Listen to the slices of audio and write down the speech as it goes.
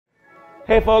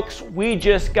Hey folks, we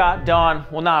just got done,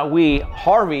 well not we,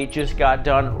 Harvey just got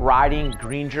done riding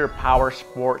Greenger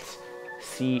Powersports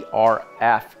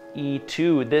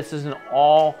CRF-E2. This is an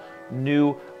all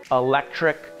new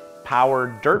electric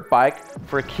powered dirt bike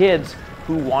for kids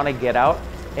who want to get out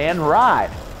and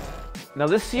ride. Now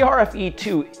this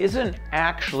CRF-E2 isn't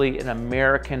actually an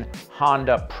American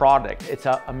Honda product. It's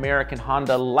an American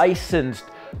Honda licensed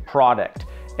product.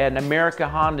 And American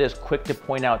Honda is quick to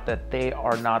point out that they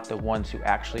are not the ones who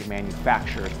actually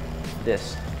manufacture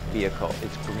this vehicle.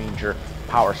 It's Greenger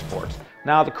Powersports.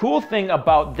 Now the cool thing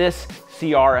about this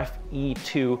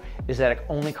CRF-E2 is that it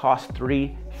only costs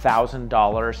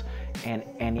 $3,000 and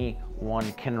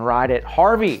anyone can ride it.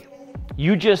 Harvey,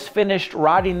 you just finished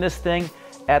riding this thing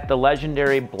at the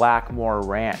legendary Blackmore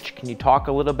Ranch. Can you talk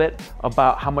a little bit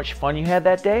about how much fun you had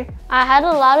that day? I had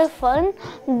a lot of fun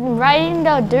riding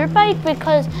the dirt bike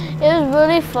because it was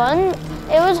really fun.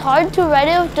 It was hard to ride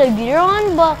it with the gear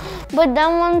on, but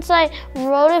then once I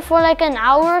rode it for like an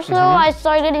hour or so, I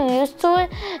started getting used to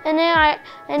it, and it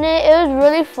was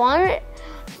really fun.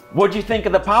 What'd you think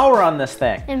of the power on this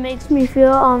thing? It makes me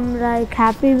feel like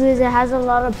happy because it has a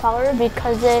lot of power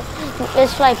because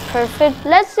it's like perfect.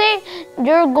 Let's say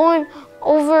you're going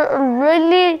over a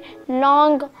really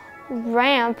long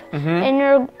ramp and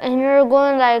you're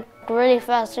going like really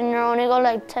fast and you're only going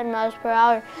like 10 miles per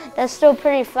hour. That's still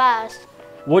pretty fast.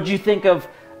 What'd you think of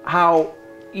how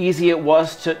easy it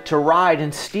was to ride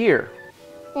and steer?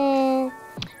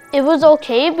 It was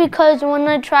okay because when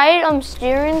I tried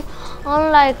steering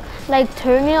on like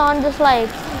turning on this like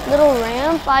little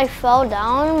ramp, I fell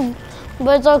down,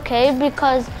 but it's okay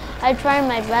because I tried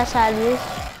my best at least.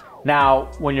 Now,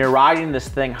 when you're riding this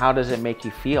thing, how does it make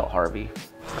you feel, Harvey?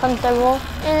 Comfortable.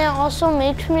 And it also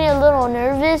makes me a little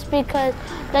nervous because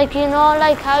like, you know,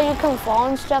 like how you can fall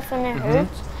and stuff and it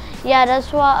hurts. Yeah,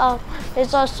 that's what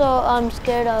it's also I'm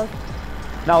scared of.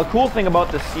 Now the cool thing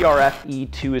about the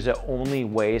CRF-E2 is it only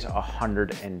weighs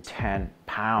 110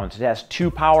 pounds. It has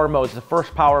two power modes. The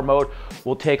first power mode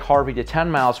will take Harvey to 10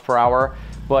 miles per hour,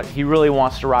 but he really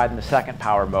wants to ride in the second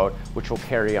power mode, which will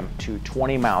carry him to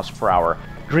 20 miles per hour.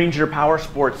 Greenger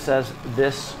Powersports says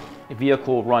this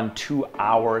vehicle will run 2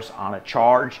 hours on a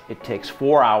charge. It takes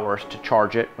 4 hours to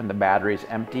charge it when the battery is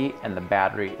empty, and the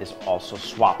battery is also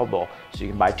swappable. So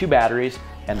you can buy 2 batteries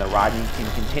and the riding can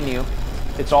continue.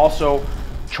 It's also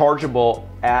chargeable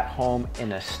at home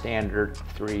in a standard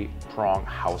 3-prong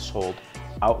household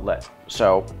outlet.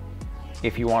 So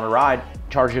if you want to ride,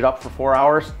 charge it up for 4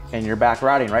 hours and you're back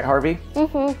riding, right Harvey?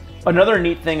 Another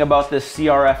neat thing about this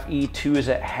CRF-E2 is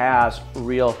it has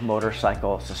real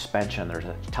motorcycle suspension. There's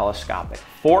a telescopic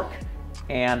fork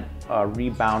and a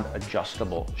rebound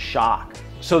adjustable shock.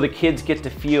 So the kids get to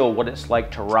feel what it's like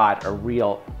to ride a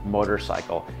real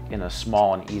motorcycle in a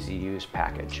small and easy to use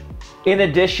package. In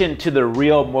addition to the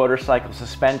real motorcycle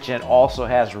suspension, it also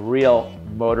has real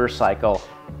motorcycle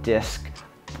disc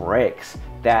brakes.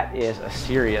 That is a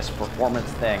serious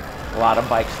performance thing. A lot of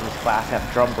bikes in this class have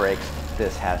drum brakes.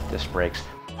 This has disc brakes.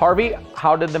 Harvey,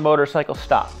 how did the motorcycle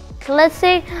stop? Let's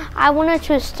say I wanted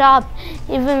to stop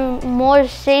even more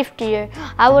safer.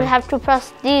 I would have to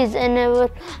press these and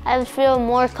I would feel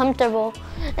more comfortable.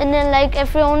 And then like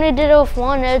if we only did it with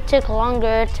one, it would take longer.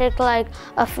 It would take like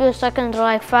a few seconds,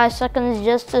 like 5 seconds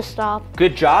just to stop.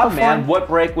 Good job, man. What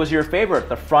brake was your favorite,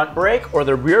 the front brake or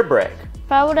the rear brake?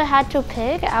 If I would have had to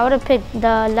pick, I would have picked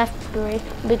the left brake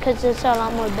because it's a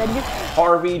lot more better.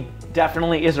 Harvey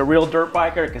definitely is a real dirt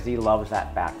biker because he loves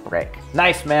that back brake.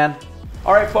 Nice, man.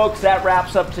 All right, folks, that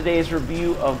wraps up today's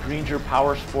review of Greenger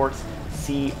Powersports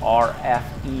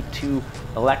CRF-E2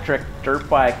 electric dirt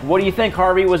bike. What do you think,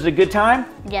 Harvey? Was it a good time?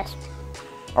 Yes.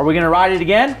 Are we gonna ride it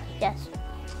again? Yes.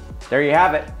 There you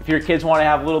have it. If your kids wanna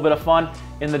have a little bit of fun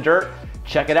in the dirt,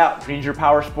 check it out. Greenger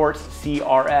Powersports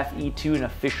CRF-E2, an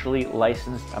officially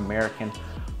licensed American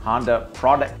Honda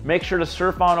product. Make sure to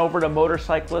surf on over to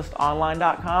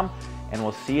motorcyclistonline.com and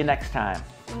we'll see you next time.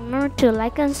 Remember to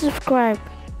like and subscribe.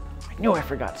 I knew I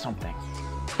forgot something.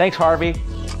 Thanks, Harvey.